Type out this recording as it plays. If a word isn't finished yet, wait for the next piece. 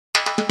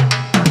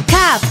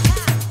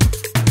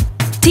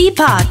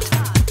teapot,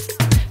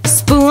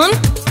 spoon,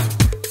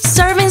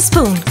 serving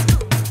spoon,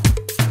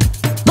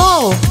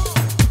 bowl,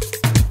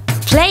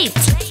 plate,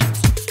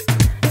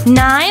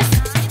 knife,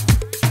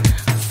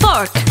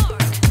 fork,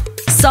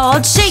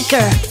 salt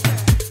shaker,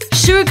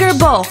 sugar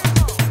bowl,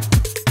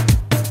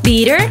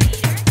 beater,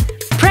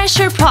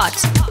 pressure pot,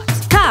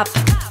 cup,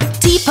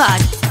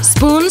 teapot,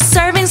 spoon,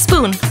 serving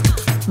spoon,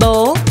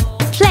 bowl,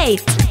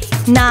 plate,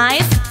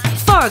 knife,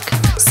 fork,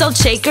 salt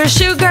shaker,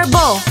 sugar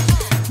bowl,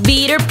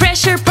 beater,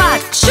 pressure pot,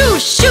 shoo,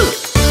 shoo.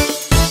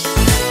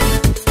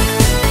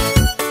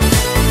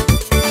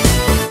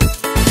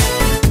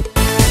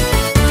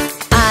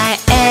 I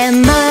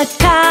am a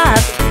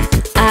cup,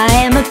 I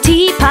am a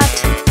teapot,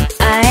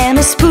 I am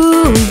a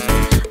spoon,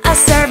 a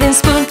serving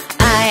spoon,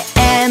 I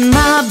am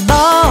a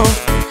bowl,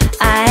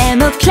 I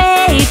am a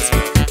plate,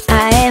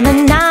 I am a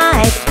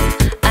knife,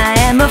 I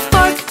am a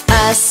fork,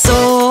 a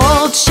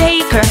salt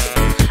shaker,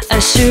 a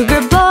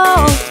sugar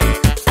bowl,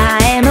 I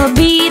am a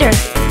beater,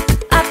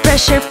 a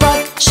pressure pot,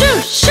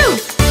 shoo, shoo.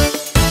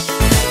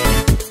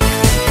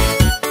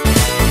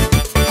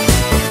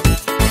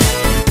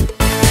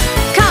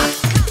 Cup,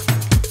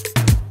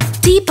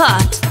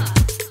 teapot,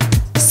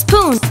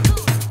 spoon,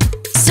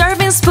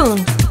 serving spoon,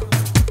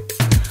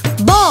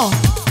 bowl,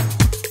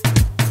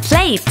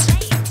 plate,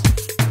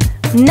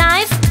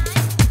 knife,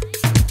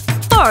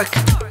 fork,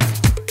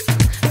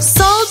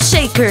 salt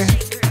shaker,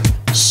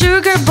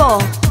 sugar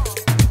bowl,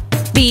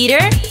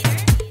 beater,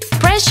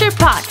 pressure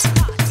pot,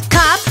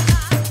 cup,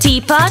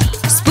 teapot,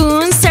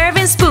 spoon,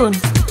 serving spoon,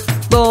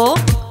 bowl,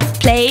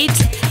 plate,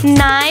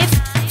 knife,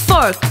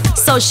 fork,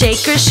 salt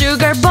shaker,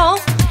 sugar bowl,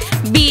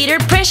 beater,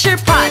 pressure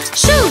pot,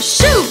 shoo,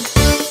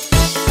 shoo.